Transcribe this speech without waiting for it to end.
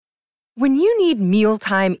When you need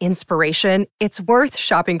mealtime inspiration, it's worth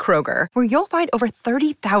shopping Kroger, where you'll find over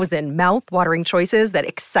 30,000 mouth-watering choices that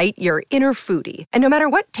excite your inner foodie. And no matter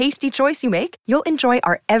what tasty choice you make, you'll enjoy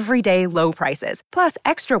our everyday low prices, plus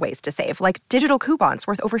extra ways to save, like digital coupons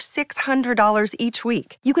worth over $600 each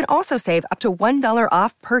week. You can also save up to $1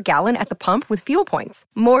 off per gallon at the pump with fuel points.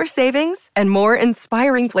 More savings and more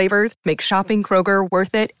inspiring flavors make shopping Kroger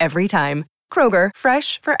worth it every time. Kroger,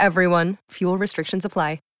 fresh for everyone. Fuel restrictions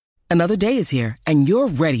apply. Another day is here, and you're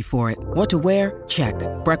ready for it. What to wear? Check.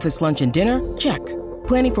 Breakfast, lunch, and dinner? Check.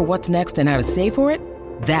 Planning for what's next and how to save for it?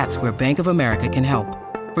 That's where Bank of America can help.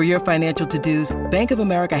 For your financial to-dos, Bank of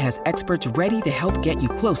America has experts ready to help get you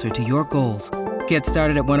closer to your goals. Get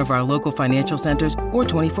started at one of our local financial centers or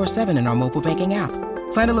 24/7 in our mobile banking app.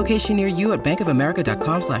 Find a location near you at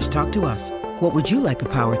bankofamerica.com/talktous. What would you like the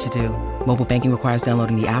power to do? Mobile banking requires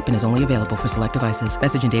downloading the app and is only available for select devices.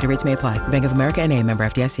 Message and data rates may apply. Bank of America N.A., member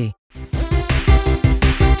FDIC.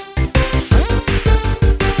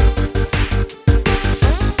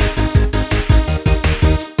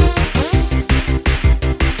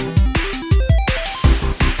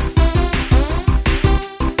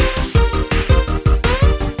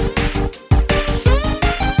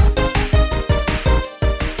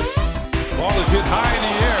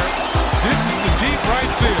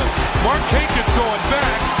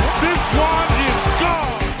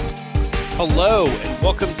 Hello, and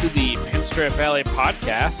welcome to the Pinstripe Alley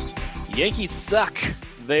podcast. The Yankees suck.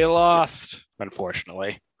 They lost,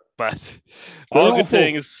 unfortunately. But all good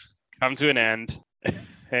things come to an end.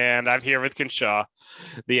 And I'm here with Kinshaw.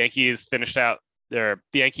 The Yankees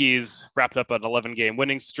wrapped up an 11-game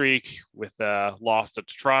winning streak with a loss to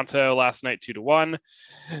Toronto last night, 2-1.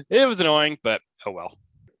 It was annoying, but oh well.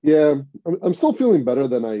 Yeah, I'm still feeling better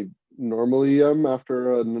than I normally am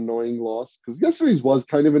after an annoying loss, because yesterday's was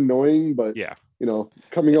kind of annoying, but yeah, you know,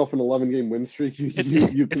 coming off an 11-game win streak,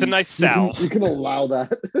 it's a nice salve. You can allow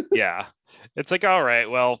that. Yeah, it's like, all right,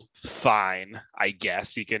 well, fine, I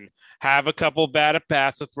guess you can have a couple bad at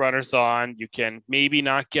bats with runners on. You can maybe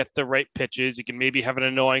not get the right pitches. You can maybe have an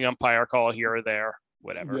annoying umpire call here or there,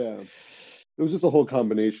 whatever. Yeah, it was just a whole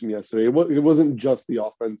combination yesterday. It wasn't just the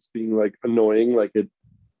offense being like annoying, like it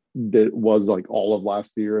was like all of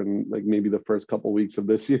last year and like maybe the first couple weeks of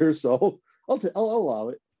this year. So I'll allow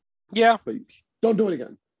it. Yeah, but don't do it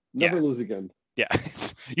again. Never lose again. Yeah,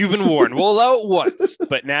 you've been warned. We'll allow it once,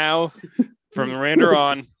 but now from Miranda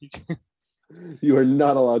on, you are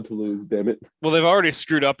not allowed to lose. Damn it! Well, they've already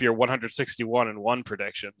screwed up your 161-1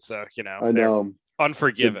 prediction, so you know I know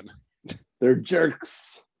unforgiven. They're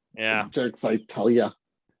jerks. Yeah, they're jerks. I tell you.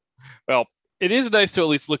 Well, it is nice to at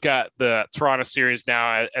least look at the Toronto series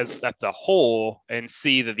now as a whole and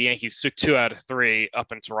see that the Yankees took 2 out of 3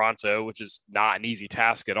 up in Toronto, which is not an easy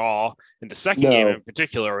task at all. And the second game in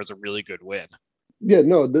particular was a really good win. Yeah,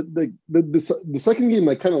 no, the second game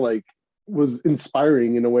like kind of like was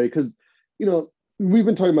inspiring in a way, because you know we've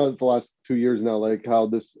been talking about it for the last 2 years now, like how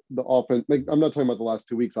the offense. Like I'm not talking about the last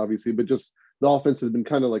 2 weeks, obviously, but just the offense has been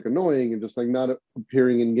kind of like annoying and just like not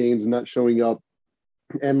appearing in games and not showing up,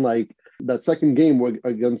 and like. That second game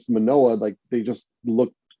against Manoah, like they just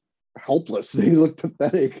looked helpless. They looked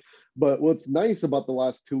pathetic. But what's nice about the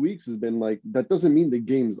last 2 weeks has been like, that doesn't mean the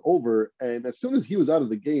game's over. And as soon as he was out of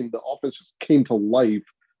the game, the offense just came to life.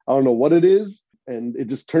 I don't know what it is. And it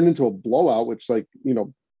just turned into a blowout, which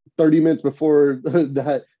 30 minutes before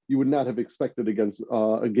that, you would not have expected against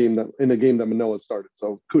a game that Manoah started.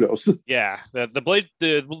 So kudos. Yeah, the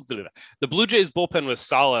Blue Jays bullpen was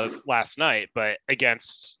solid last night, but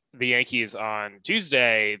against the Yankees on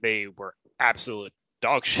Tuesday, they were absolute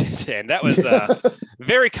dog shit, and that was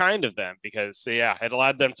very kind of them, because it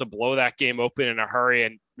allowed them to blow that game open in a hurry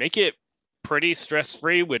and make it pretty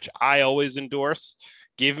stress-free, which I always endorse.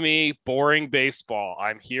 Give me boring baseball.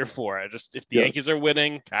 I'm here for it. Just if the Yankees are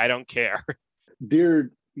winning, I don't care.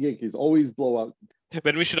 Dear Yankees, always blow out.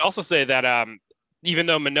 But we should also say that even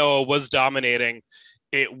though Manoah was dominating,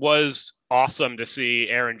 it was awesome to see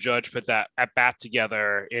Aaron Judge put that at bat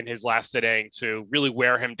together in his last inning to really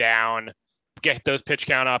wear him down, get those pitch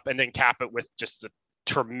count up, and then cap it with just a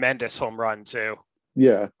tremendous home run too.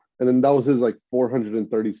 Yeah, and then that was his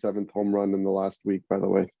 437th home run in the last week, by the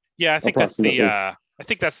way. Yeah, I think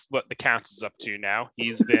that's what the counts is up to now.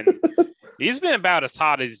 He's been about as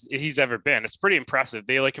hot as he's ever been. It's pretty impressive.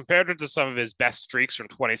 They compared it to some of his best streaks from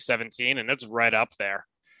 2017, and it's right up there.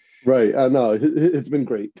 Right. No, it's been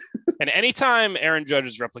great. And anytime Aaron Judge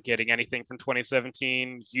is replicating anything from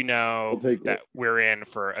 2017, you know that we're in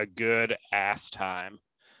for a good ass time.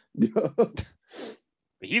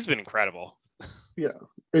 He's been incredible. Yeah,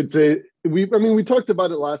 we talked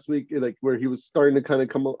about it last week, like where he was starting to kind of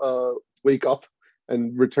come wake up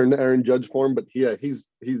and return to Aaron Judge form. But yeah, he's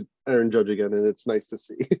Aaron Judge again, and it's nice to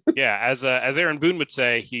see. Yeah, as Aaron Boone would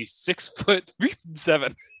say, he's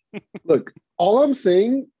 6'7". Look, all I'm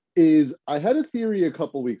saying is I had a theory a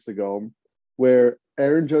couple weeks ago where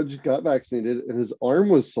Aaron Judge got vaccinated and his arm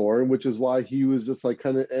was sore, which is why he was just like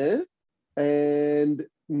kind of and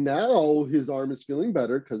now his arm is feeling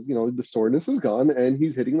better because the soreness is gone and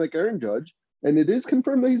he's hitting like Aaron Judge. And it is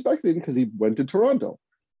confirmed that he's vaccinated because he went to Toronto.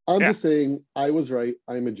 I'm just saying I was right.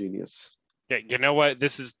 I'm a genius. Yeah, you know what?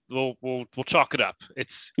 This is we'll chalk it up.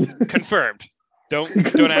 It's confirmed. Don't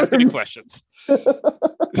ask any questions.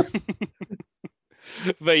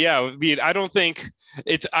 But yeah, I mean, I don't think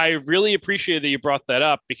I really appreciate that you brought that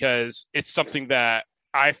up because it's something that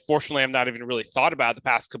I fortunately have not even really thought about the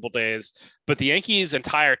past couple of days. But the Yankees'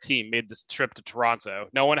 entire team made this trip to Toronto.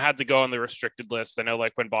 No one had to go on the restricted list. I know,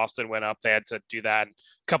 like when Boston went up, they had to do that, and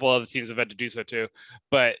a couple other teams have had to do so too.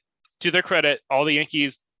 But to their credit, all the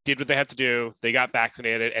Yankees did what they had to do. They got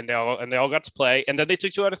vaccinated, and they all got to play. And then they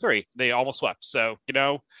took 2 out of 3. They almost swept. So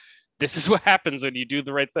this is what happens when you do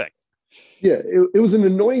the right thing. Yeah, it was an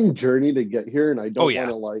annoying journey to get here, and I don't want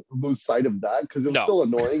to like lose sight of that because it was still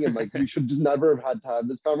annoying, and like we should just never have had to have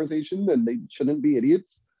this conversation, and they shouldn't be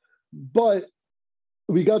idiots. But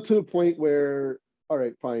we got to a point where, all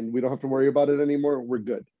right, fine, we don't have to worry about it anymore. We're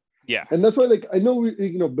good. Yeah, and that's why, like, I know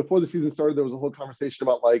before the season started, there was a whole conversation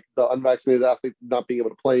about like the unvaccinated athletes not being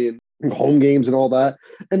able to play in home games and all that.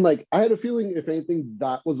 And like, I had a feeling, if anything,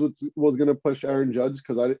 that was what was going to push Aaron Judge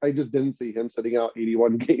because I just didn't see him sitting out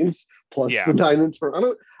 81 games plus the 9 in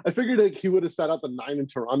Toronto. I figured like he would have sat out the 9 in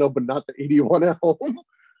Toronto, but not the 81 at home.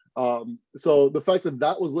 So the fact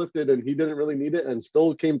that was lifted and he didn't really need it and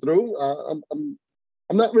still came through,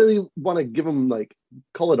 I'm not really want to give him like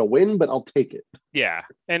call it a win, but I'll take it. Yeah,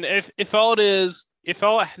 and if all it is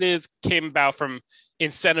came about from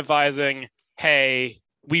incentivizing, hey,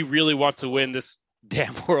 we really want to win this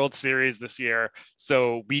damn World Series this year,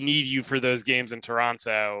 so we need you for those games in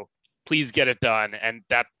Toronto. Please get it done, and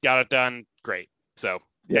that got it done. Great. So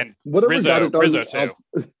yeah, and whatever Rizzo, got it done, Rizzo too.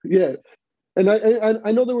 Yeah, and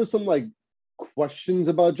I know there was some like questions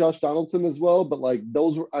about Josh Donaldson as well, but like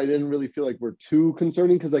those I didn't really feel like were too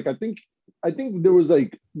concerning because like I think there was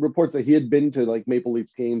like reports that he had been to like Maple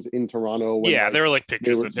Leafs games in Toronto. When, there were like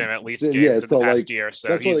pictures of him at Leafs games in the past year. So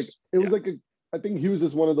that's like it was like I think he was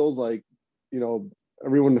just one of those like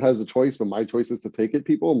everyone has a choice, but my choice is to take it.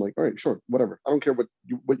 People, I'm like, all right, sure, whatever. I don't care what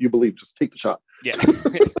you believe, just take the shot. Yeah,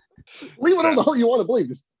 leave whatever the hell you want to believe,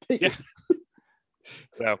 just take it.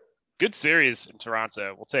 So. Good series in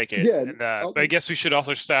Toronto. We'll take it. Yeah, and, but I guess we should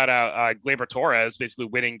also shout out Gleyber Torres basically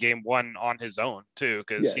winning game 1 on his own too,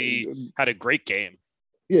 because he had a great game.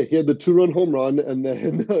 Yeah, he had the 2-run home run and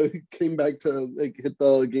then came back to like hit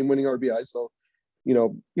the game-winning RBI. So,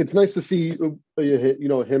 it's nice to see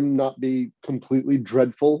him not be completely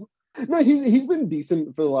dreadful. No, he's been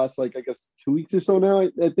decent for the last like I guess 2 weeks or so now.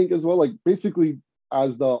 I think as well. Like basically,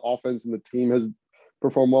 as the offense and the team has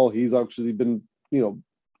performed well, he's actually been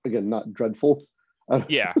again, not dreadful.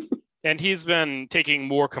 Yeah. And he's been taking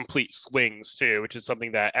more complete swings too, which is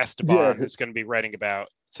something that Esteban is going to be writing about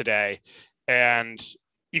today. And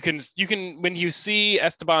you can when you see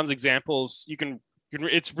Esteban's examples,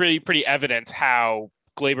 it's really pretty evident how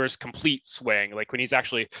Gleyber's complete swing, like when he's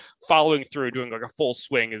actually following through, doing like a full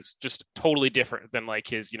swing, is just totally different than like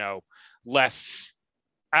his, less.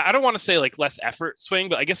 I don't want to say like less effort swing,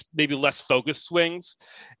 but I guess maybe less focused swings.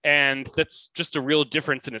 And that's just a real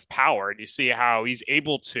difference in his power. And you see how he's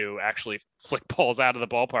able to actually flick balls out of the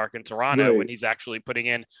ballpark in Toronto when he's actually putting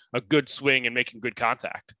in a good swing and making good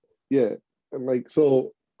contact. Yeah. And like,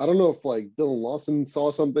 so I don't know if like Dylan Lawson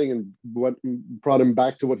saw something and what brought him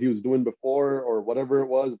back to what he was doing before or whatever it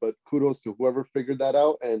was, but kudos to whoever figured that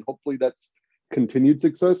out. And hopefully that's continued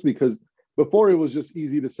success because before it was just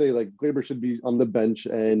easy to say like Gleyber should be on the bench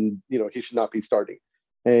and he should not be starting.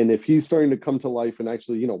 And if he's starting to come to life and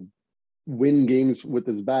actually win games with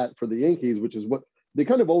his bat for the Yankees, which is what they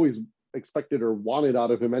kind of always expected or wanted out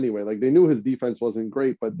of him anyway. Like they knew his defense wasn't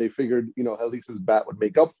great, but they figured at least his bat would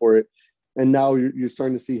make up for it. And now you're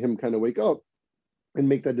starting to see him kind of wake up and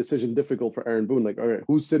make that decision difficult for Aaron Boone. Like, all right,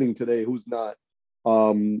 who's sitting today, who's not?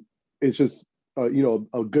 It's just a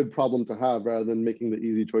good problem to have rather than making the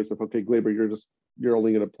easy choice of, okay, Gleyber, you're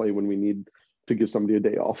only going to play when we need to give somebody a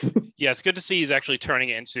day off. Yeah, it's good to see he's actually turning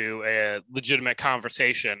it into a legitimate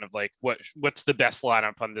conversation of like what's the best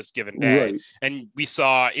lineup on this given day. Right. And we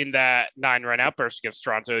saw in that 9-run outburst against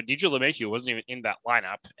Toronto, DJ LeMahieu wasn't even in that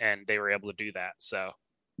lineup, and they were able to do that. So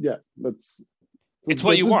yeah, that's So It's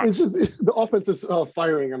what you want. It's the offense is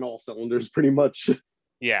firing on all cylinders, pretty much.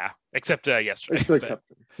 Yeah, except yesterday. Except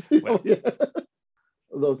well. Yeah.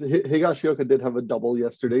 Although Higashioka did have a double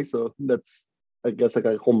yesterday, so that's, I guess, like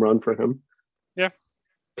a home run for him. Yeah.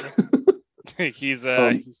 he's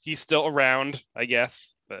still around, I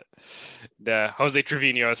guess, but Jose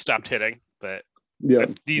Trevino has stopped hitting. But yeah,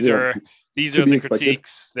 if these are the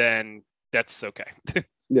critiques, then that's okay.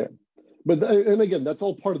 Yeah, but and again, that's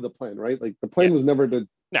all part of the plan, right? Like the plan was never to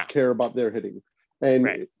care about their hitting.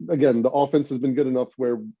 And again, the offense has been good enough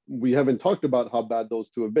where we haven't talked about how bad those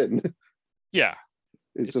two have been. Yeah.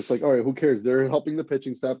 It's just like, all right, who cares? They're helping the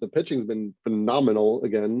pitching staff. The pitching's been phenomenal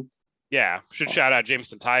again. Yeah. Should shout out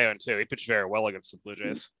Jameson Taillon, too. He pitched very well against the Blue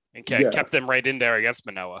Jays and kept them right in there against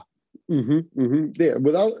Manoah. Yeah.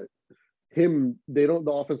 Without him, the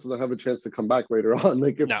offense doesn't have a chance to come back later on.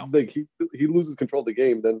 Like if he loses control of the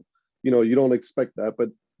game, then you don't expect that. But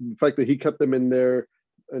the fact that he kept them in there,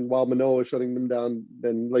 and while Manoah is shutting them down,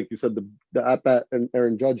 then like you said, the at bat and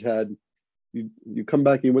Aaron Judge had, you come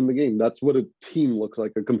back and you win the game. That's what a team looks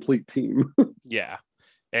like, a complete team. Yeah,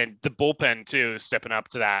 and the bullpen too, stepping up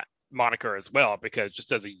to that moniker as well, because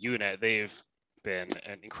just as a unit, they've been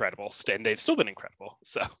an incredible, and they've still been incredible.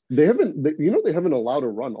 So they haven't allowed a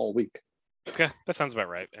run all week. Okay, that sounds about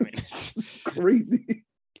right. I mean, it's crazy.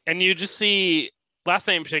 And you just see last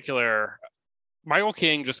night in particular, Michael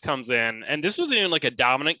King just comes in, and this wasn't even like a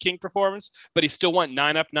dominant King performance, but he still went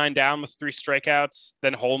 9 up, 9 down with 3 strikeouts.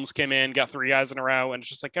 Then Holmes came in, got 3 guys in a row, and it's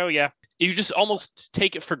just like, oh yeah, you just almost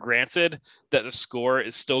take it for granted that the score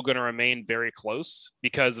is still going to remain very close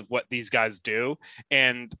because of what these guys do.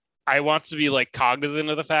 And I want to be like cognizant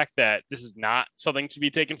of the fact that this is not something to be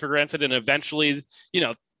taken for granted. And eventually,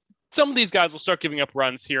 some of these guys will start giving up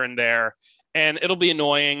runs here and there. And it'll be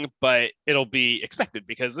annoying, but it'll be expected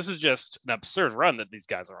because this is just an absurd run that these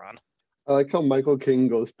guys are on. I like how Michael King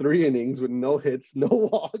goes 3 innings with no hits, no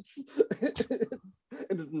walks.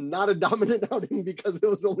 And it's not a dominant outing because it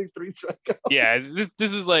was only 3 strikeouts. Yeah,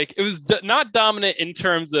 this was like, it was not dominant in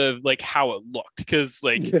terms of like how it looked. Because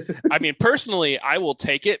I mean, personally, I will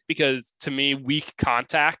take it because to me, weak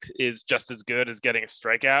contact is just as good as getting a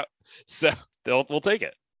strikeout. So we'll take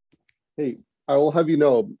it. Hey, I will have you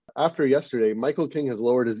know, after yesterday, Michael King has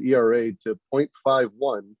lowered his ERA to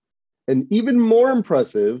 0.51. And even more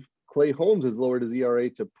impressive, Clay Holmes has lowered his ERA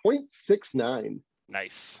to 0.69.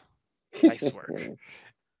 Nice work.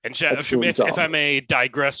 And if I may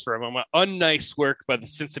digress for a moment, unnice work by the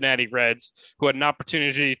Cincinnati Reds, who had an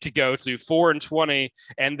opportunity to go to 4-20,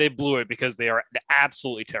 and they blew it because they are an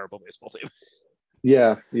absolutely terrible baseball team.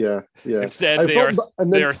 Yeah. Instead, they are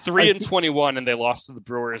 3-21, and they lost to the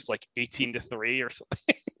Brewers like 18-3 or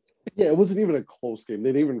something. Yeah, it wasn't even a close game.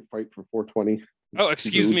 They didn't even fight for 420. Oh,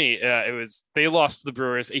 excuse me. They lost to the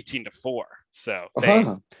Brewers 18-4. So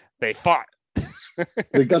they fought.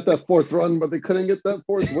 They got that 4th run, but they couldn't get that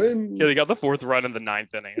 4th win. Yeah, they got the 4th run in the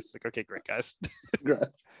 9th inning. It's like, okay, great guys.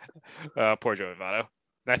 Congrats. Poor Joey Votto.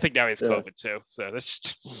 And I think now he has COVID too. So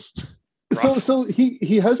that's. So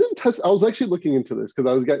he hasn't tested. I was actually looking into this because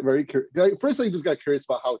I was very curious. First, I just got curious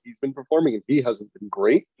about how he's been performing, and he hasn't been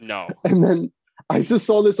great. No. And then I just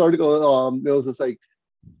saw this article. It was just like,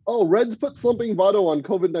 oh, Reds put slumping Votto on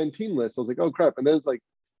COVID-19 list. I was like, oh crap! And then it's like,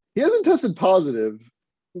 he hasn't tested positive,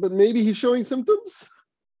 but maybe he's showing symptoms.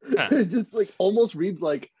 Huh. It just like almost reads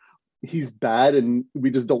like he's bad, and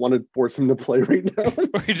we just don't want to force him to play right now.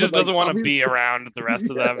 Or he just doesn't want to be around the rest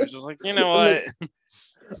of them. It's just like, you know what?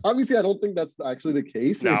 Obviously, I don't think that's actually the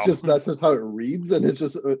case. No. That's just how it reads, and it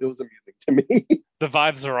was amusing to me. The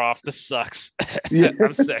vibes are off. This sucks. Yeah.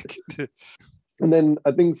 I'm sick. And then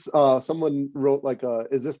I think someone wrote like,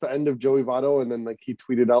 "Is this the end of Joey Votto?" And then like he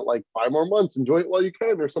tweeted out like 5 more months, enjoy it while you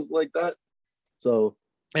can, or something like that. So.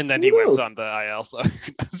 And then he went on the IL. So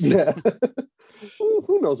yeah.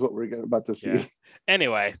 Who knows what we're about to see? Yeah.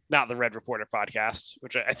 Anyway, not the Red Reporter podcast,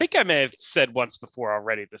 which I think I may have said once before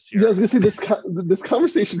already this year. Yeah, I was gonna say this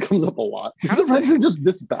conversation comes up a lot. The Reds are just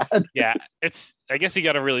this bad. Yeah, I guess you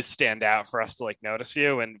got to really stand out for us to like notice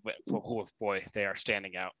you, and oh boy, they are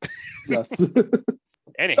standing out. Yes.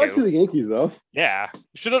 Anywho, back to the Yankees though. Yeah,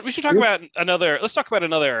 we should talk about another. Let's talk about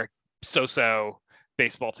another so-so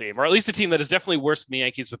baseball team, or at least a team that is definitely worse than the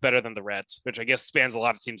Yankees but better than the Reds, which I guess spans a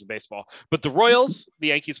lot of teams in baseball. But the Royals, the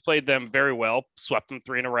Yankees played them very well, swept them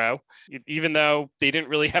 3 in a row. Even though they didn't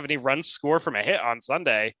really have any runs scored from a hit on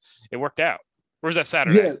Sunday, it worked out. Or was that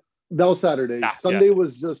Saturday? Yeah, that was Saturday. Sunday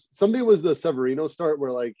was the Severino start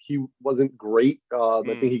where like he wasn't great. I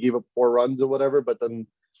think he gave up 4 runs or whatever, but then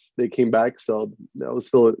they came back, so that was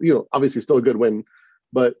still, obviously still a good win.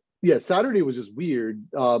 But yeah, Saturday was just weird.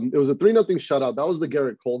 It was a 3-0 shutout. That was the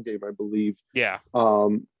Garrett Cole game, I believe. Yeah.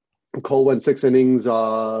 Cole went 6 innings,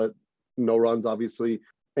 no runs, obviously.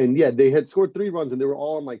 And yeah, they had scored 3 runs and they were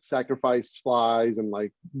all on like sacrifice flies and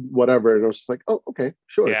like whatever. And I was just like, oh, okay,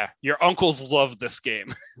 sure. Yeah. Your uncles love this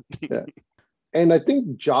game. Yeah. And I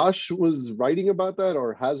think Josh was writing about that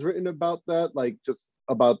or has written about that, like just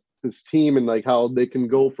about this team and like how they can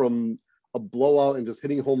go from a blowout and just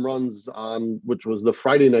hitting home runs on, which was the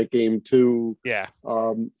Friday night game, to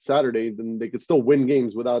Saturday, then they could still win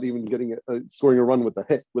games without even getting scoring a run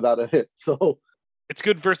without a hit. So it's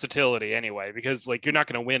good versatility anyway, because like you're not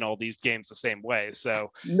going to win all these games the same way.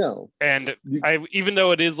 So no. And even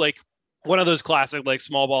though it is like one of those classic like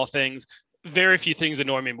small ball things, very few things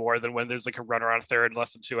annoy me more than when there's like a runner on third,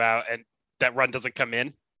 less than 2 out, and that run doesn't come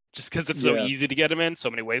in. Just because it's so easy to get him in, so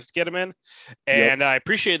many ways to get him in. And I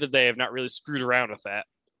appreciate that they have not really screwed around with that.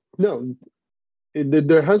 No,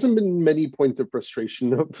 there hasn't been many points of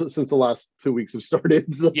frustration since the last 2 weeks have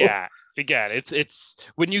started. So. Yeah, again, it's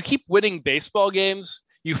when you keep winning baseball games,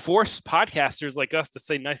 you force podcasters like us to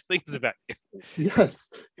say nice things about you.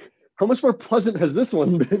 Yes. How much more pleasant has this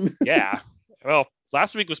one been? Yeah. Well,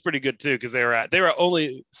 last week was pretty good too, because they were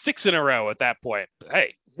only 6 in a row at that point. But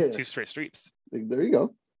hey, 2 straight sweeps. There you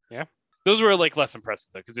go. Yeah. Those were like less impressive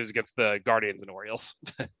though, because it was against the Guardians and Orioles.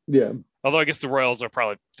 Yeah. Although I guess the Royals are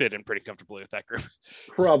probably fit in pretty comfortably with that group.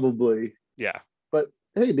 Probably. Yeah. But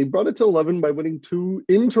hey, they brought it to 11 by winning 2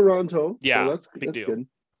 in Toronto. Yeah. So that's big deal. Good.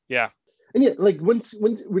 Yeah. And yeah, like when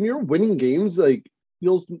you're winning games, like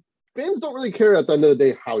fans don't really care at the end of the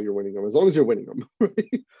day how you're winning them, as long as you're winning them.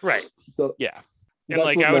 Right. So yeah. And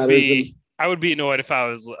like I would be annoyed if I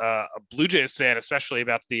was a Blue Jays fan, especially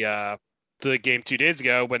about the game 2 days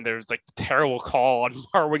ago when there was like the terrible call on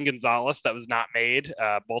Marwin Gonzalez that was not made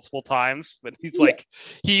multiple times. But he's like,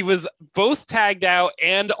 he was both tagged out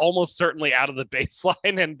and almost certainly out of the baseline,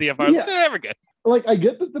 and the umpire was never good. Like, I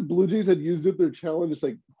get that the Blue Jays had used it their challenge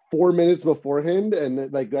like 4 minutes beforehand,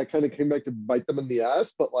 and like that kind of came back to bite them in the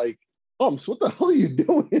ass. But like, so what the hell are you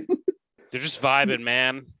doing? They're just vibing,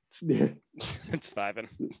 man. Yeah. It's vibing.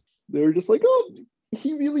 They were just like, oh,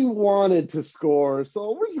 he really wanted to score,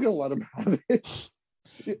 so we're just gonna let him have it.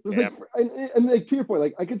 It was like, and like to your point,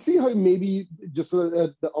 like I could see how maybe just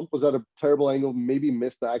the ump was at a terrible angle, maybe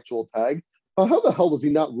missed the actual tag. But how the hell was he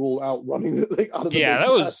not ruled out running like out of the that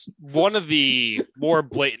was one of the more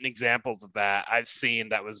blatant examples of that I've seen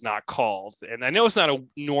that was not called. And I know it's not a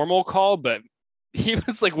normal call, but he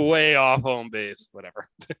was like way off home base, whatever.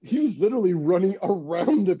 He was literally running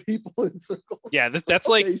around the people in circles. Yeah, that's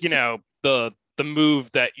like, the move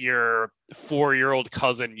that your 4-year-old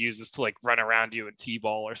cousin uses to like run around you in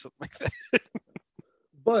T-ball or something like that.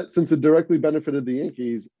 But since it directly benefited the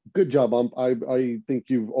Yankees, good job, ump. I think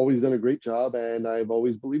you've always done a great job, and I've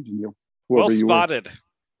always believed in you. Well spotted.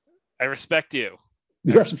 I respect you.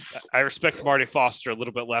 Yes. I respect Marty Foster a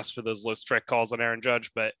little bit less for those low strike calls on Aaron Judge,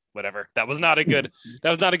 but whatever. That was not a good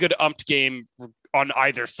umped game on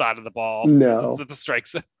either side of the ball. No. The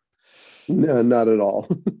strikes. No, not at all.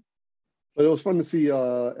 But it was fun to see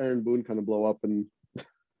Aaron Boone kind of blow up and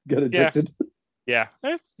get ejected. Yeah.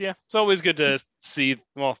 It's always good to see.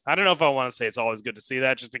 Well, I don't know if I want to say it's always good to see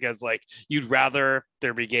that, just because like you'd rather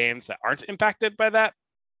there be games that aren't impacted by that.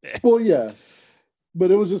 Well, yeah.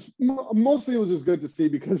 But it was just mostly it was just good to see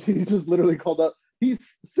because he just literally called out,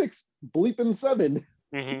 he's 6 bleeping 7.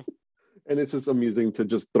 Mm-hmm. And it's just amusing to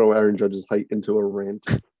just throw Aaron Judge's height into a rant.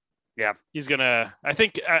 Yeah, he's gonna. I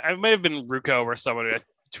think I may have been Rucco or someone who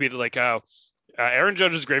tweeted like, "Oh, Aaron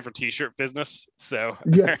Judge is great for T-shirt business." So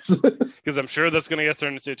yes, because I'm sure that's gonna get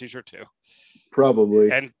turned into a T-shirt too. Probably.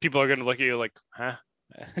 And people are gonna look at you like, "Huh."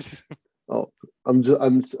 Oh,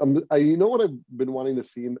 you know what I've been wanting to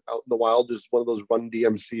see out in the wild? Just one of those Run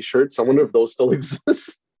DMC shirts. I wonder if those still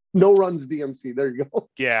exist. No Runs DMC. There you go.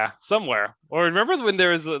 Yeah, somewhere. Or remember when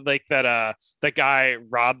there was like that guy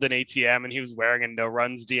robbed an ATM and he was wearing a No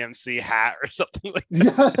Runs DMC hat or something like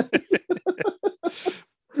that? Yes.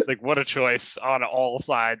 Like, what a choice on all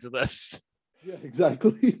sides of this. Yeah,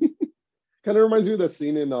 exactly. Kind of reminds me of that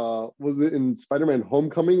scene in was it in Spider-Man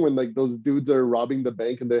Homecoming when like those dudes are robbing the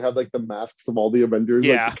bank and they have like the masks of all the Avengers,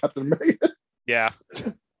 like Captain America. Yeah.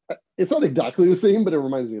 It's not exactly the same, but it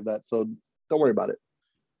reminds me of that. So don't worry about it.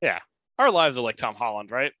 Yeah. Our lives are like Tom Holland,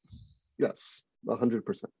 right? Yes,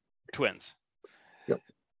 100%. Twins. Yep.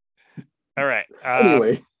 All right.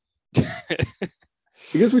 Anyway.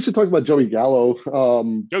 I guess we should talk about Joey Gallo.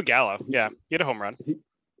 Joe Gallo. Yeah. He had a home run. He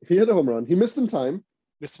hit a home run. He missed some time.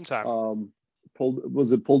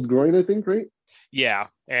 Pulled groin, I think, right? Yeah.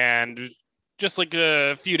 And just like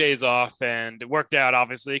a few days off, and it worked out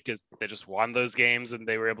obviously because they just won those games and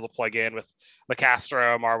they were able to plug in with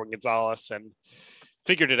LeCastro, Marwin Gonzalez, and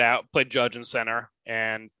figured it out. Played Judge and center,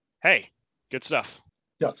 and hey, good stuff.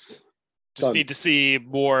 Yes. Just Done. need to see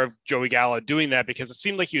more of Joey Gallo doing that because it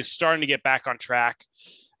seemed like he was starting to get back on track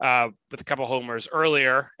with a couple homers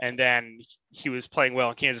earlier, and then he was playing well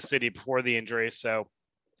in Kansas City before the injury. So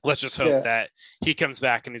let's just hope that he comes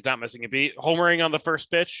back and he's not missing a beat. Homering on the first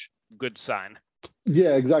pitch, good sign.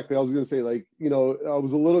 Yeah, exactly. I was going to say, like, you know, I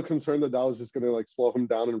was a little concerned that was just going to like slow him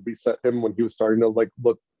down and reset him when he was starting to like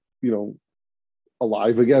look, you know,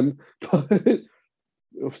 alive again. But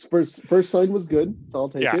first sign was good, so I'll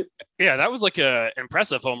take it. Yeah, that was like a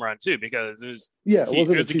impressive home run too, because it was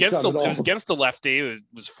against the lefty. It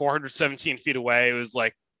was 417 feet away. It was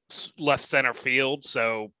like left center field.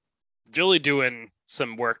 So really doing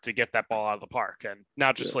some work to get that ball out of the park, and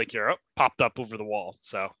not just like you're popped up over the wall.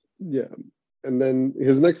 So yeah, and then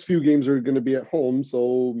his next few games are going to be at home,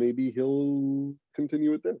 so maybe he'll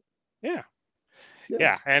continue it there.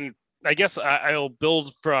 Yeah, and I guess I'll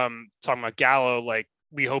build from talking about Gallo. Like,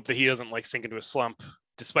 we hope that he doesn't like sink into a slump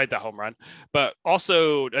despite that home run, but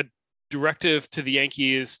also a directive to the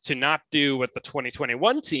Yankees to not do what the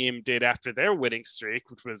 2021 team did after their winning streak,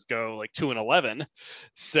 which was go like 2-11.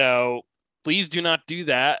 So please do not do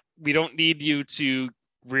that. We don't need you to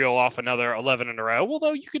reel off another 11 in a row,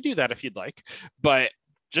 although you could do that if you'd like, but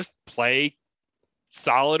just play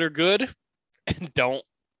solid or good and don't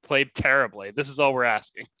play terribly. This is all we're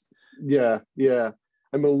asking. Yeah.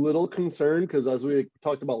 I'm a little concerned because, as we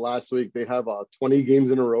talked about last week, they have 20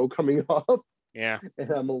 games in a row coming up. Yeah.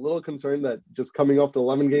 And I'm a little concerned that just coming off the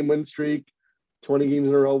 11-game win streak, 20 games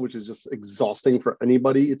in a row, which is just exhausting for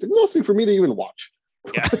anybody. It's exhausting for me to even watch.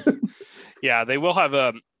 Yeah, they will have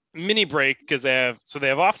a mini break because they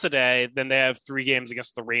have off today, then they have 3 games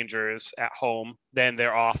against the Rangers at home, then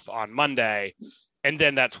they're off on Monday, and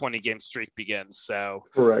then that 20-game streak begins. So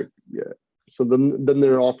correct. Yeah. So then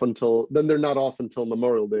they're not off until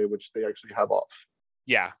Memorial Day, which they actually have off.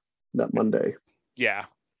 Yeah. That Monday. Yeah.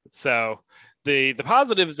 So the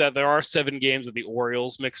positive is that there are 7 games with the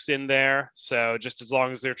Orioles mixed in there. So just as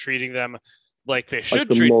long as they're treating them like they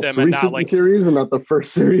should treat them, and not like series and not the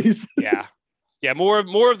first series. Yeah. More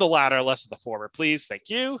of the latter, less of the former, please. Thank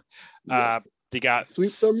you. Yes. They got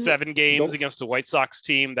 7 games against the White Sox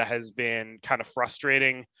team that has been kind of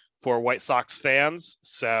frustrating for White Sox fans.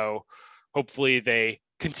 So hopefully they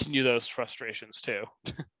continue those frustrations too.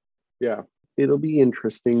 Yeah, it'll be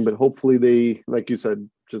interesting, but hopefully they, like you said,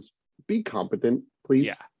 just be competent,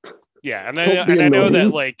 please. Yeah. And I know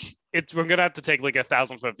that like we're gonna have to take like a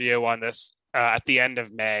 1,000-foot view on this at the end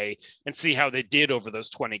of May and see how they did over those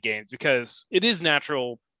 20 games, because it is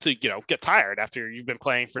natural to get tired after you've been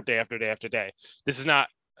playing for day after day after day. This is not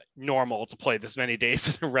normal to play this many days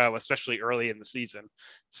in a row, especially early in the season.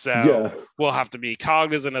 So we'll have to be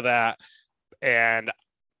cognizant of that. And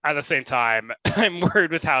at the same time, I'm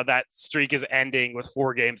worried with how that streak is ending with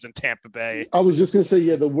 4 games in Tampa Bay. I was just going to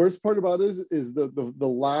say, the worst part about it is the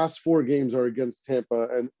last 4 games are against Tampa,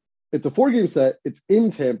 and it's a 4-game set. It's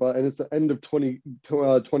in Tampa, and it's the end of 20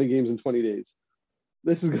 games in 20 days.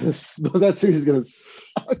 That series is gonna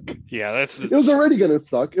suck. Yeah, it was already gonna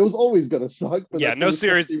suck. It was always gonna suck. But yeah, no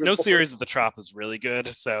series of the Trop is really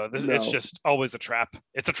good. So it's just always a trap.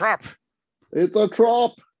 It's a trap. It's a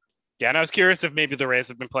trap. Yeah, and I was curious if maybe the Rays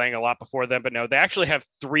have been playing a lot before then, but no, they actually have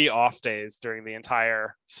 3 off days during the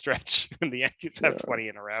entire stretch, and the Yankees have 20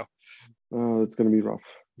 in a row. Oh, it's gonna be rough.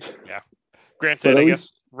 Yeah. Granted, I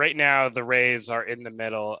guess right now the Rays are in the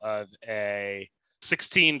middle of a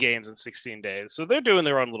 16 games in 16 days. So they're doing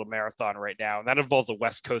their own little marathon right now. And that involves a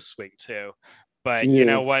West Coast swing too. But you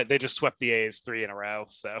know what? They just swept the A's 3 in a row.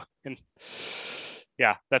 So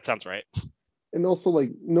yeah, that sounds right. And also,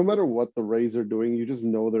 like, no matter what the Rays are doing, you just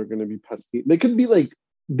know they're going to be pesky. They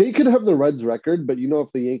could have the Reds record, but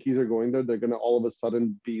if the Yankees are going there, they're going to all of a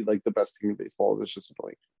sudden be like the best team in baseball. It's just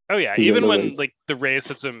annoying. Oh yeah, even when like the Rays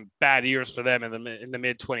had some bad years for them in the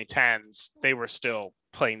mid 2010s, they were still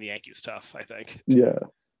playing the Yankees tough, I think. Yeah,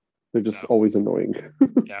 they're just always annoying.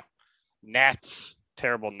 Yeah, Nats,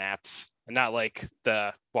 terrible Nats, and not like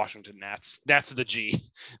the Washington Nats. Nats with the G.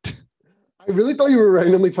 I really thought you were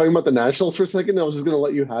randomly talking about the Nationals for a second. I was just going to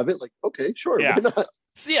let you have it. Like, okay, sure, yeah. Why not?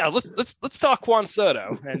 So yeah, let's talk Juan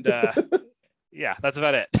Soto, and yeah, that's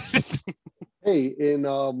about it. Hey, in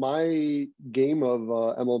my game of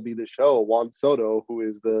MLB The Show, Juan Soto, who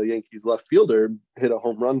is the Yankees left fielder, hit a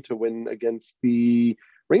home run to win against the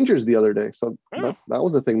Rangers the other day. So that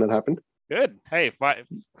was a thing that happened. Good. Hey,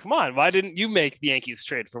 come on. Why didn't you make the Yankees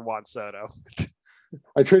trade for Juan Soto?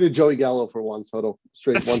 I traded Joey Gallo for Juan Soto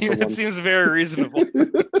straight one for one. That seems very reasonable.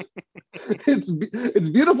 It's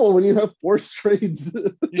beautiful when you have forced trades.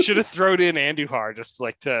 You should have thrown in Andujar just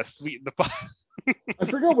like to sweeten the pot. I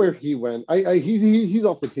forgot where he went. He's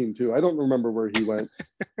off the team too. I don't remember where he went.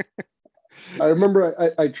 I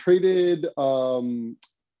remember I traded Aaron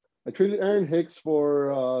Hicks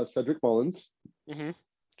for Cedric Mullins. Mm-hmm.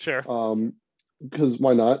 Sure. Because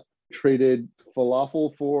why not? Traded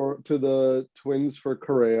Falafel to the Twins for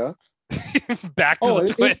Correa. Back to the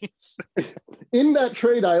Twins. In that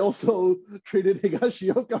trade, I also traded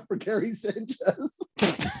Higashioka for Gary Sanchez.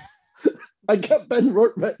 I kept Ben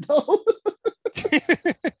Rortvedt though.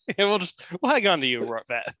 Yeah, we'll hang on to you,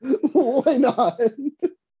 Rortvedt. Why not?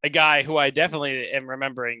 A guy who I definitely am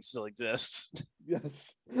remembering still exists.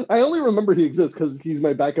 Yes, I only remember he exists because he's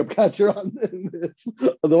my backup catcher on this.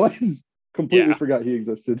 Otherwise, completely forgot he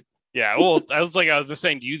existed. Yeah, well, I was just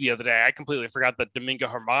saying to you the other day, I completely forgot that Domingo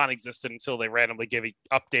Germán existed until they randomly gave an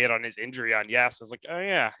update on his injury on Yes. I was like, oh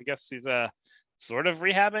yeah, I guess he's sort of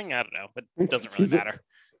rehabbing. I don't know, but it doesn't really matter.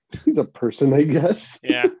 He's a person, I guess.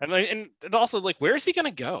 Yeah, and also like, where is he going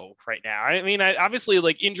to go right now? I mean, obviously,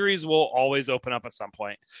 like injuries will always open up at some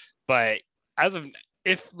point, but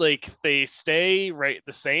if like they stay right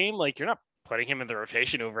the same, like you're not putting him in the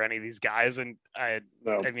rotation over any of these guys. And I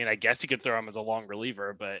mean, I guess you could throw him as a long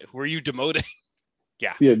reliever, but who are you demoting?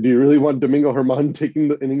 Yeah. Do you really want Domingo Germán taking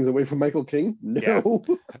the innings away from Michael King? No.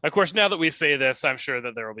 Yeah. Of course, now that we say this, I'm sure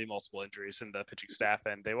that there will be multiple injuries in the pitching staff,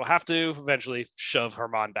 and they will have to eventually shove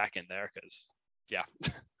Germán back in there because, yeah.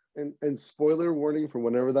 And spoiler warning for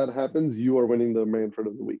whenever that happens, you are winning the Manfred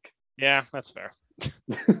of the Week. Yeah, that's fair.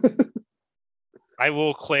 I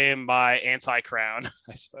will claim my anti-crown,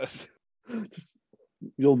 I suppose.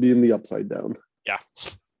 You'll be in the upside down. Yeah.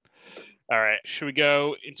 All right. Should we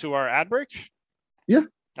go into our ad break? Yeah.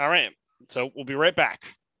 All right. So we'll be right back.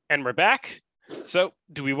 And we're back. So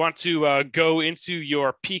do we want to go into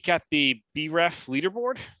your peek at the BREF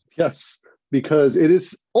leaderboard? Yes, because it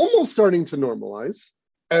is almost starting to normalize.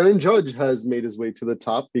 Aaron Judge has made his way to the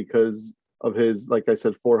top because of his, like I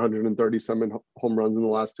said, 437 home runs in the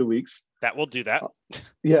last 2 weeks. That will do that.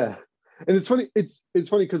 Yeah. And it's funny. It's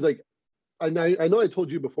funny because like, I know I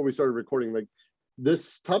told you before we started recording, like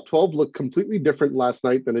this top 12 looked completely different last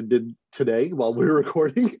night than it did today while we were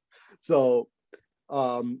recording. So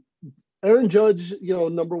Aaron Judge,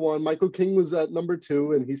 number one, Michael King was at number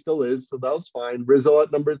 2 and he still is. So that was fine. Rizzo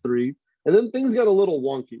at number 3. And then things got a little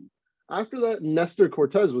wonky. After that, Nestor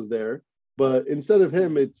Cortez was there, but instead of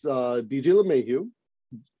him, it's DJ LeMahieu,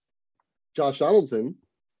 Josh Donaldson,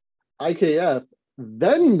 IKF,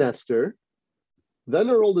 then Nestor, then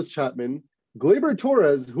Aroldis Chapman, Gleyber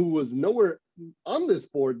Torres, who was nowhere on this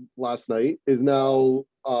board last night, is now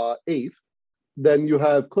 8th. Then you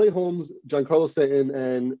have Clay Holmes, Giancarlo Stanton,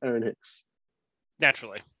 and Aaron Hicks.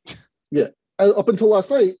 Naturally. Yeah. Up until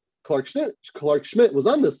last night, Clark Schmidt was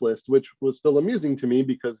on this list, which was still amusing to me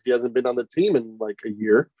because he hasn't been on the team in like a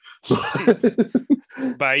year.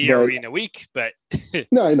 By a year, in a week, but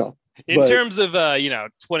no, I know. In terms of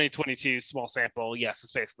 2022 small sample, yes,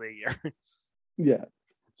 it's basically a year. Yeah.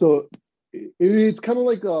 So it's kind of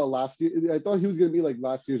like last year. I thought he was going to be like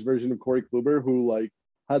last year's version of Corey Kluber, who like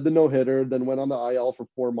had the no-hitter, then went on the IL for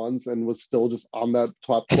 4 months and was still just on that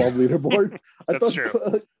top 12 leaderboard. That's true.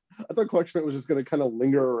 I thought Clark Schmidt was just going to kind of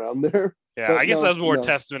linger around there. Yeah, but I guess that was more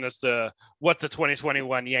testament as to what the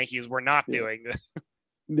 2021 Yankees were not doing.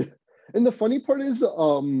 And the funny part is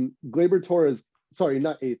Gleyber Torres, sorry,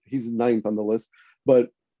 not 8th, he's 9th on the list, but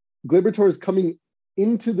Gleyber Torres coming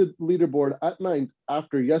into the leaderboard at 9th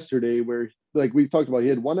after yesterday, where like we talked about, he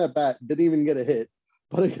had one at bat, didn't even get a hit,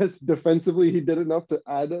 but I guess defensively he did enough to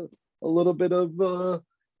add a little bit of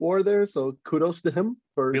war there. So kudos to him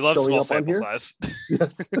for showing up on here. Size.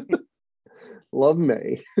 Yes, love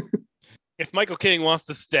May. If Michael King wants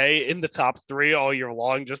to stay in the top 3 all year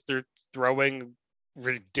long, just through throwing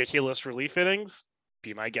ridiculous relief innings,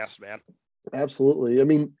 be my guest, man. Absolutely. I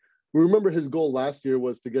mean, remember his goal last year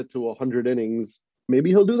was to get to 100 innings. Maybe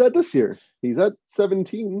he'll do that this year. He's at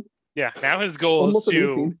 17. Yeah, now his goal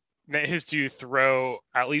is to throw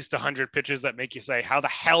at least 100 pitches that make you say, how the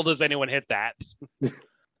hell does anyone hit that?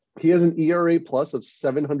 He has an ERA plus of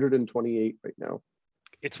 728 right now.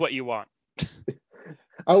 It's what you want.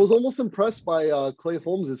 I was almost impressed by Clay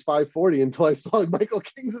Holmes' 540 until I saw Michael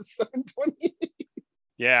King's 728.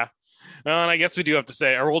 Yeah. Well, and I guess we do have to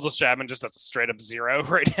say Aroldis Chapman just has a straight up 0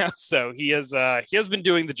 right now. So he has been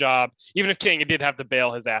doing the job, even if King did have to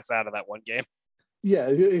bail his ass out of that one game.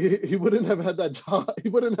 Yeah, he wouldn't have had that job. He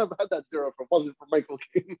wouldn't have had that 0 if it wasn't for Michael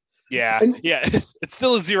King. Yeah, yeah. It's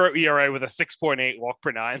still a 0 ERA with a 6.8 walk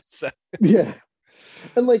per 9. So. Yeah.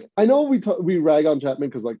 And like, I know we rag on Chapman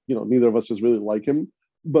because like, neither of us just really like him,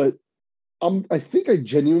 but I think I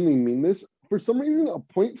genuinely mean this. For some reason, a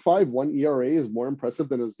 .51 ERA is more impressive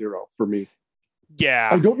than a 0 for me. Yeah.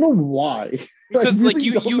 I don't know why. Because really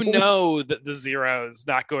like you know that the 0 is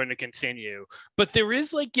not going to continue, but there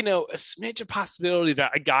is like, a smidge of possibility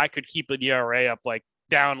that a guy could keep an ERA up like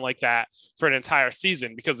down like that for an entire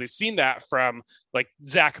season, because we've seen that from like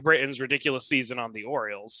Zach Britton's ridiculous season on the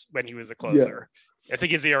Orioles when he was a closer. Yeah. I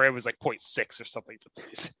think his ERA was like 0.6 or something for the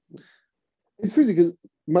season. It's crazy because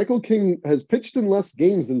Michael King has pitched in less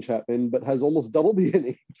games than Chapman, but has almost double the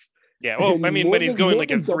innings. Yeah, well, I mean, when he's going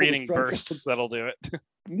like in 3-inning bursts, that'll do it.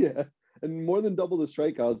 Yeah, and more than double the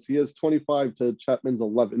strikeouts. He has 25 to Chapman's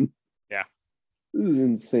 11. Yeah. This is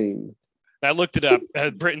insane. I looked it up.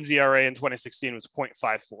 Britton's ERA in 2016 was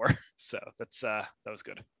 0.54, so that was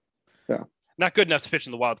good. Yeah. Not good enough to pitch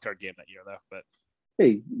in the wild card game that year, though. But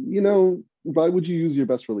hey, why would you use your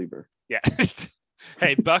best reliever? Yeah.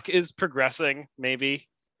 Hey, Buck is progressing, maybe.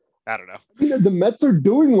 I don't know. The Mets are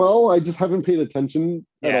doing well. I just haven't paid attention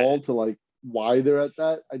at all to like why they're at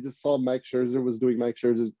that. I just saw Max Scherzer has been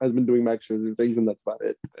doing Max Scherzer things, and that's about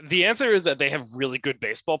it. The answer is that they have really good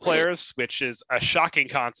baseball players, which is a shocking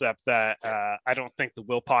concept that I don't think the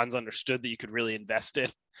Wilpons understood that you could really invest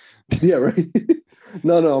in. Yeah, right.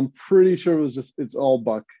 No, I'm pretty sure it's all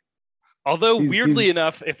Buck. Although weirdly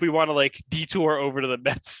enough, if we want to like detour over to the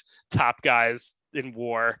Mets top guys in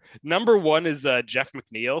WAR, number 1 is Jeff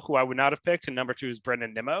McNeil, who I would not have picked, and number 2 is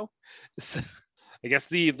Brendan Nimmo. So, I guess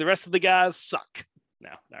the rest of the guys suck.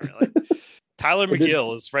 No, not really. Tyler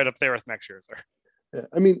McGill is right up there with Max Scherzer. Yeah,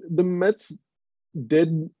 I mean, the Mets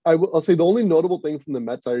did. I'll say the only notable thing from the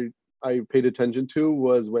Mets I paid attention to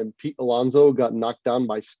was when Pete Alonso got knocked down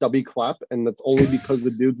by Stubby Clapp, and that's only because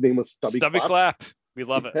the dude's name was Stubby Clapp. We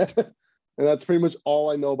love it. And that's pretty much all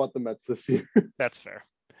I know about the Mets this year. That's fair.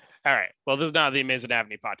 All right. Well, this is not the Amazing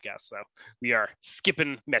Avenue podcast, so we are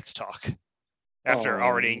skipping Mets talk after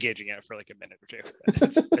already engaging in it for like a minute or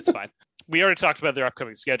two. It's fine. We already talked about their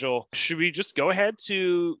upcoming schedule. Should we just go ahead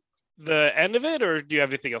to the end of it, or do you have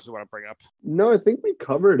anything else we want to bring up? No, I think we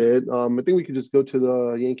covered it. I think we could just go to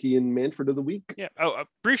the Yankee and Manfred of the week. Yeah. Oh, a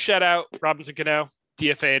brief shout out, Robinson Cano.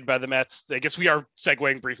 DFA'd by the Mets. I guess we are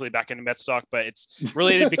segueing briefly back into Mets talk, but it's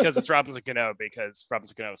related because it's Robinson Cano, because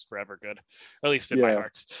Robinson Cano is forever good, at least in my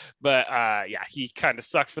heart. But he kind of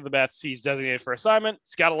sucked for the Mets. He's designated for assignment.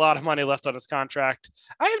 He's got a lot of money left on his contract.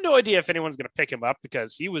 I have no idea if anyone's going to pick him up,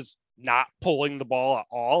 because he was not pulling the ball at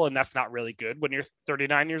all, and that's not really good when you're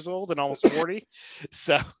 39 years old and almost 40.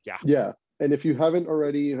 So yeah. And if you haven't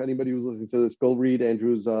already, anybody who's listening to this, go read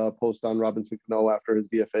Andrew's post on Robinson Cano after his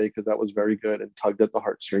DFA, because that was very good and tugged at the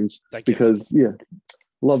heartstrings. Thank you. Because,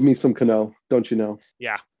 love me some Cano, don't you know?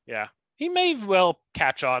 Yeah. He may well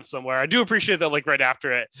catch on somewhere. I do appreciate that, like, right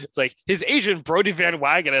after it, it's like his agent, Brody Van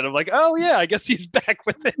Wagen, and I'm like, oh, yeah, I guess he's back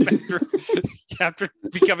with him after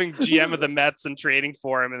becoming GM of the Mets and trading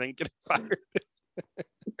for him and then getting fired.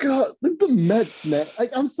 God, the Mets, man.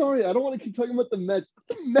 I'm sorry, I don't want to keep talking about the Mets.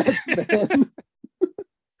 But the Mets, man.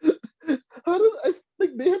 How did I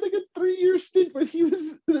think they had like a 3-year stint where he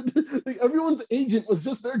was like everyone's agent was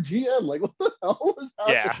just their GM? Like, what the hell was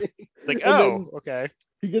happening? Yeah. Like, okay.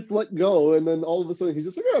 He gets let go, and then all of a sudden he's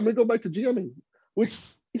just like, I'm gonna go back to GMing, which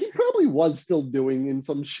he probably was still doing in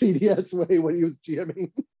some shady ass way when he was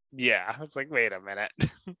GMing. Yeah, I was like, wait a minute.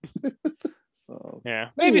 Yeah,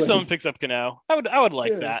 maybe someone picks up Cano. I would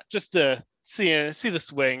like that, just to see the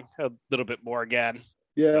swing a little bit more again.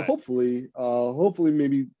 Yeah, but hopefully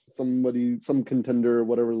maybe some contender or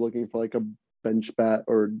whatever is looking for like a bench bat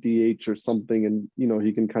or DH or something, and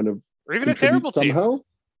he can kind of, or even a terrible somehow. Team.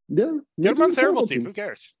 Yeah, get him on a terrible team. Who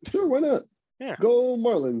cares? Sure, why not? Yeah, go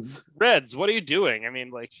Marlins. Reds. What are you doing? I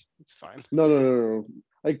mean, like, it's fine. No.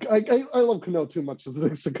 I love Cano too much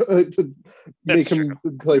to make him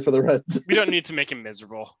play for the Reds. We don't need to make him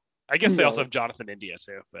miserable. I guess they also have Jonathan India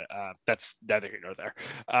too, but that's neither here nor there.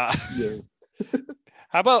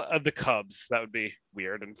 How about the Cubs? That would be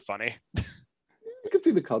weird and funny. You could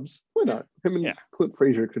see the Cubs. Why not? Him and Clint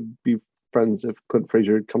Frazier could be friends if Clint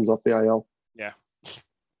Frazier comes off the IL. Yeah.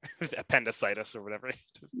 Appendicitis or whatever.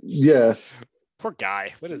 Yeah. Poor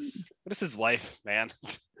guy. What is his life, man?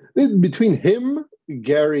 Between him,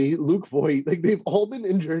 Gary, Luke Voigt, like they've all been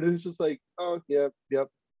injured, and it's just like, oh yep.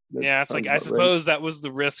 Yeah, it's like I suppose that was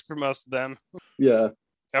the risk for most of them. Yeah.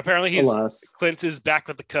 Apparently, Clint is back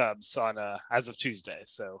with the Cubs on as of Tuesday.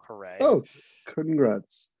 So hooray! Oh,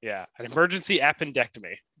 congrats! Yeah, an emergency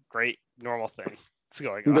appendectomy. Great, normal thing. It's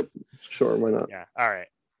going on. Sure, why not? Yeah. All right.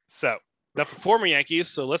 So the former Yankees.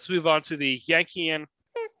 So let's move on to the Yankee and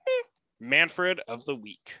Manfred of the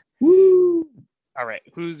week. Woo! All right.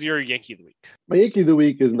 Who's your Yankee of the week? My Yankee of the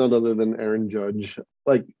week is none other than Aaron Judge.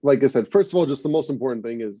 Like I said, first of all, just the most important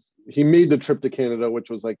thing is he made the trip to Canada, which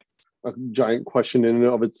was like a giant question in and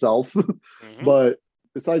of itself. Mm-hmm. But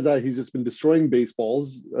besides that, he's just been destroying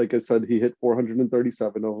baseballs. Like I said, he hit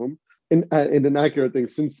 437 of them. And an accurate thing,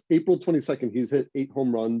 since April 22nd, he's hit 8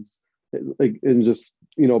 home runs, and just,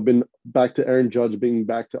 been back to Aaron Judge being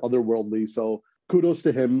back to otherworldly. So kudos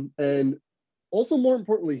to him. And also, more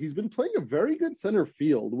importantly, he's been playing a very good center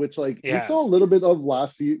field, which we saw a little bit of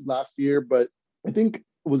last year, but I think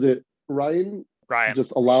was it Ryan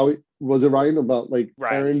just was it Ryan about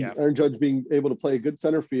Ryan, Aaron Judge being able to play a good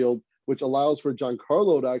center field, which allows for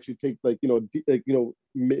Giancarlo to actually take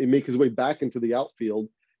make his way back into the outfield.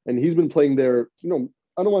 And he's been playing there, I don't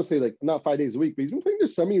want to say not 5 days a week, but he's been playing there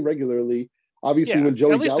semi-regularly. Obviously, when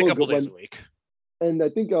Joey at least Gallo a couple days a week. And I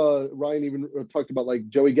think Ryan even talked about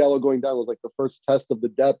Joey Gallo going down was the first test of the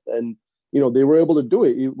depth, and they were able to do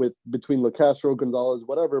it with between LeCastro, Gonzalez,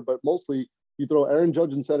 whatever. But mostly, you throw Aaron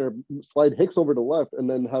Judge in center, slide Hicks over to left, and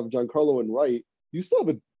then have Giancarlo in right. You still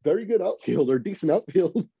have a very good outfield or decent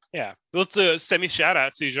outfield. Yeah, let's semi shout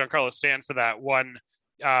out to Giancarlo Stanton for that one.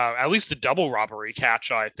 At least a double robbery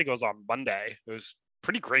catch. I think it was on Monday. It was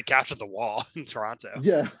pretty great catch at the wall in Toronto.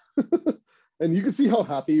 Yeah. And you can see how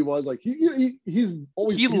happy he was. He's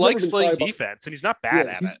likes playing defense, and he's not bad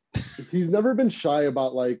at it. He's never been shy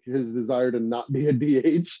about his desire to not be a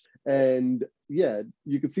DH. And yeah,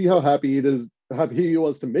 you can see how happy he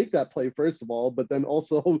was to make that play, first of all, but then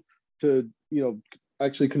also to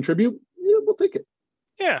actually contribute. Yeah, we'll take it.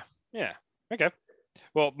 Yeah. Okay.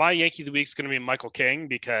 Well, my Yankee of the week is going to be Michael King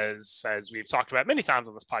because, as we've talked about many times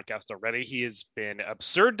on this podcast already, he has been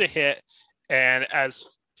absurd to hit and as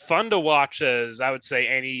fun to watch as I would say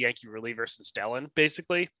any Yankee reliever since Dellin,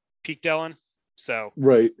 basically peak Dellin. So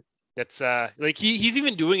right, that's he's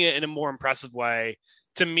even doing it in a more impressive way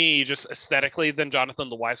to me, just aesthetically, than Jonathan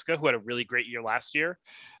Loáisiga, who had a really great year last year.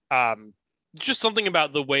 Just something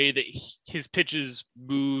about the way that his pitches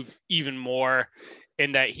move even more,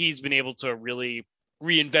 and that he's been able to really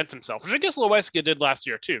reinvent himself, which I guess Loáisiga did last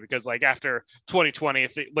year too, because after 2020,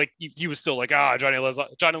 he was still Johnny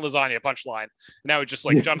Lasagna punchline. Now it's just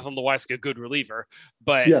Jonathan Loáisiga, good reliever.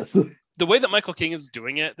 But yes, the way that Michael King is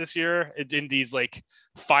doing it this year in these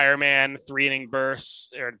fireman 3-inning bursts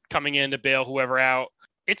or coming in to bail whoever out,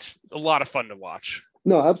 it's a lot of fun to watch.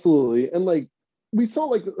 No, absolutely. And we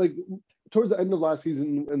saw towards the end of last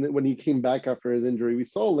season, and when he came back after his injury, we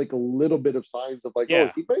saw a little bit of signs of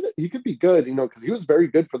he could be good, because he was very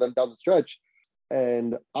good for them down the stretch.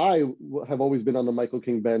 And I have always been on the Michael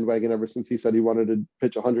King bandwagon ever since he said he wanted to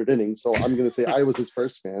pitch 100 innings. So I'm going to say I was his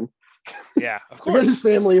first fan. Yeah, of course. His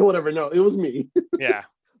family or whatever. No, it was me. Yeah.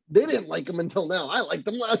 They didn't like him until now. I liked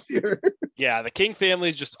him last year. Yeah, the King family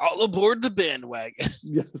is just all aboard the bandwagon.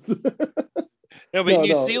 Yes. No, but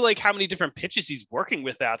you see how many different pitches he's working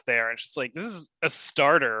with out there. And it's just this is a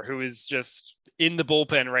starter who is just in the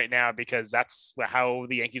bullpen right now because that's how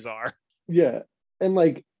the Yankees are. Yeah. And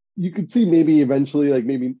you could see maybe eventually,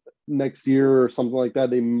 maybe next year or something like that,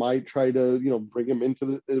 they might try to, bring him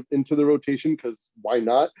into the rotation, because why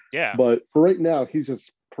not? Yeah. But for right now, he's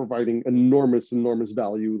just providing enormous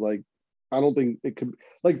value. I don't think it could,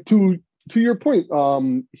 to your point,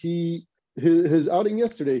 his outing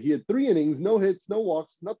yesterday, he had 3 innings, no hits, no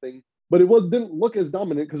walks, nothing, but didn't look as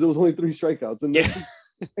dominant because it was only 3 strikeouts. And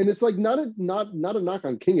and it's not a knock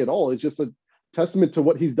on King at all. It's just a testament to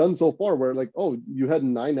what he's done so far, where you had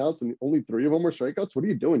 9 outs and only 3 of them were strikeouts. What are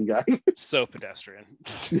you doing, guy? So pedestrian.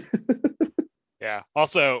 Yeah.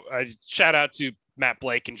 Also, shout out to Matt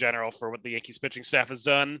Blake in general for what the Yankees pitching staff has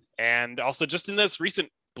done. And also just in this recent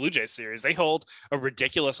Blue Jays series, they hold a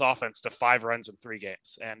ridiculous offense to 5 runs in 3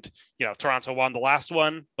 games. And, Toronto won the last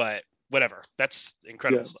one, but whatever. That's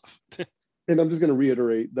incredible stuff. And I'm just going to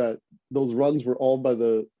reiterate that those runs were all by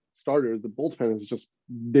the starters. The bullpen is just,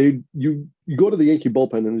 you go to the Yankee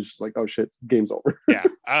bullpen and it's just oh shit, game's over. Yeah.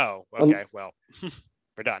 Oh, okay. Well,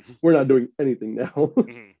 we're done. We're not doing anything now.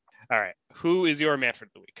 Mm-hmm. All right. Who is your Manfred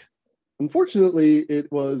of the week? Unfortunately,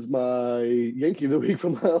 it was my Yankee of the week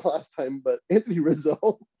from last time, but Anthony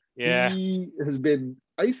Rizzo. Yeah. He has been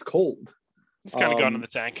ice cold. He's kind of gone in the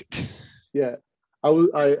tank. Yeah. I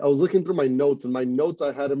was looking through my notes, and my notes,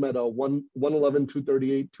 I had him at a 111,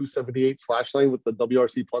 238, 278 slash line with the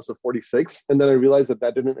WRC plus of 46. And then I realized that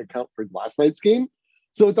didn't account for last night's game.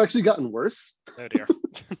 So it's actually gotten worse. Oh, dear.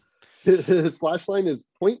 His slash line is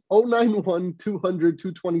 0.091, 200,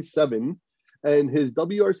 227. And his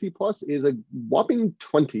WRC plus is a whopping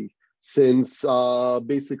 20 since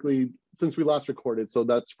since we last recorded. So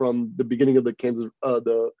that's from the beginning of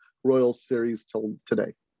the Royals series till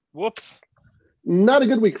today. Whoops. not a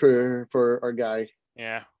good week for our guy.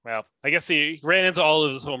 Yeah, well, I guess he ran into all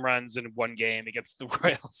of his home runs in one game against the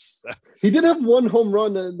Royals. So. He did have one home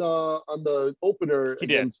run on the opener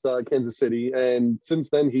against Kansas City, and since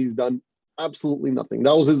then he's done absolutely nothing.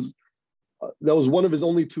 That was one of his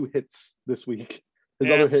only 2 hits this week. His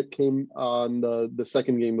other hit came on the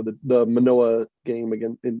second game of the Manoah game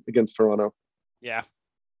against Toronto. Yeah.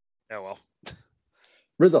 Oh well.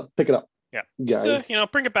 Rizzo, pick it up. Yeah. Just,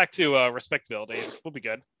 bring it back to respectability. We'll be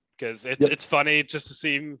good. Because it's funny just to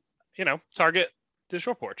see him, target the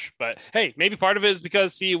short porch. But hey, maybe part of it is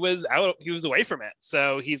because he was away from it.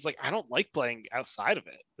 So he's like, I don't like playing outside of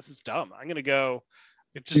it. This is dumb. I'm gonna go.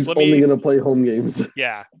 He's only gonna play home games.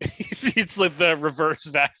 Yeah, it's like the reverse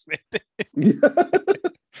vax mandate.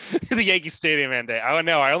 The Yankee Stadium mandate. Oh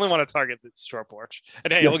no, I only want to target the short porch.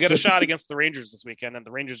 And hey, we'll get a shot against the Rangers this weekend, and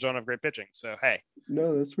the Rangers don't have great pitching. So hey,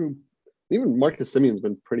 no, that's true. Even Marcus Simeon's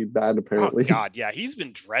been pretty bad, apparently. Oh, God, yeah. He's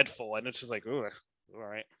been dreadful, and it's just like, ooh, all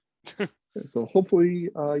right. So hopefully,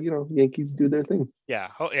 Yankees do their thing. Yeah.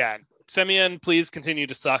 Yeah. Simeon, please continue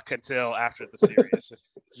to suck until after the series. If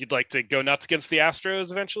you'd like to go nuts against the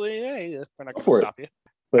Astros eventually, hey, we're not going to stop you.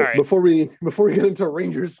 But all right. Before we get into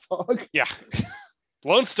Rangers talk. Yeah.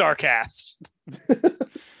 Lone Star cast.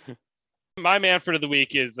 My Manfred of the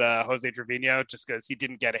week is Jose Trevino, just because he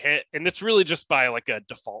didn't get a hit. And it's really just by like a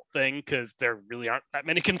default thing because there really aren't that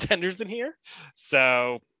many contenders in here.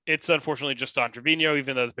 So it's unfortunately just on Trevino,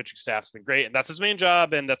 even though the pitching staff's been great. And that's his main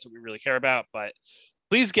job. And that's what we really care about. But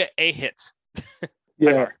please get a hit.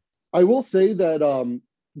 Yeah, I will say that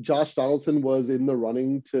Josh Donaldson was in the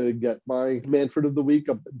running to get my Manfred of the week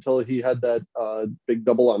up until he had that big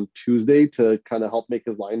double on Tuesday to kind of help make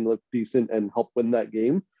his line look decent and help win that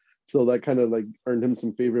game. So that kind of like earned him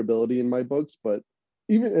some favorability in my books. But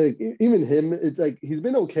even him, it's like he's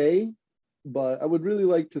been okay, but I would really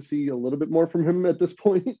like to see a little bit more from him at this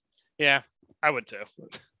point. Yeah, I would too.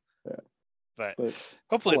 Yeah. But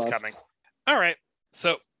hopefully it's coming. All right.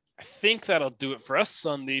 So I think that'll do it for us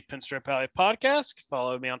on the Pinstripe Alley podcast.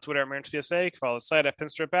 Follow me on Twitter at MarinsPSA. Follow the site at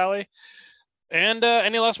Pinstripe Alley. And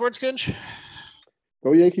any last words, Kunj?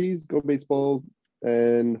 Go Yankees, go baseball,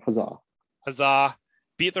 and huzzah. Huzzah.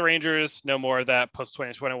 Beat the Rangers. No more of that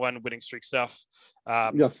post-2021 winning streak stuff.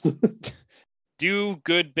 Yes. Do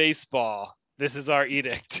good baseball. This is our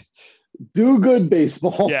edict. Do good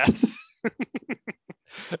baseball. Yes.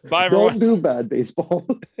 Bye, everyone. Don't do bad baseball.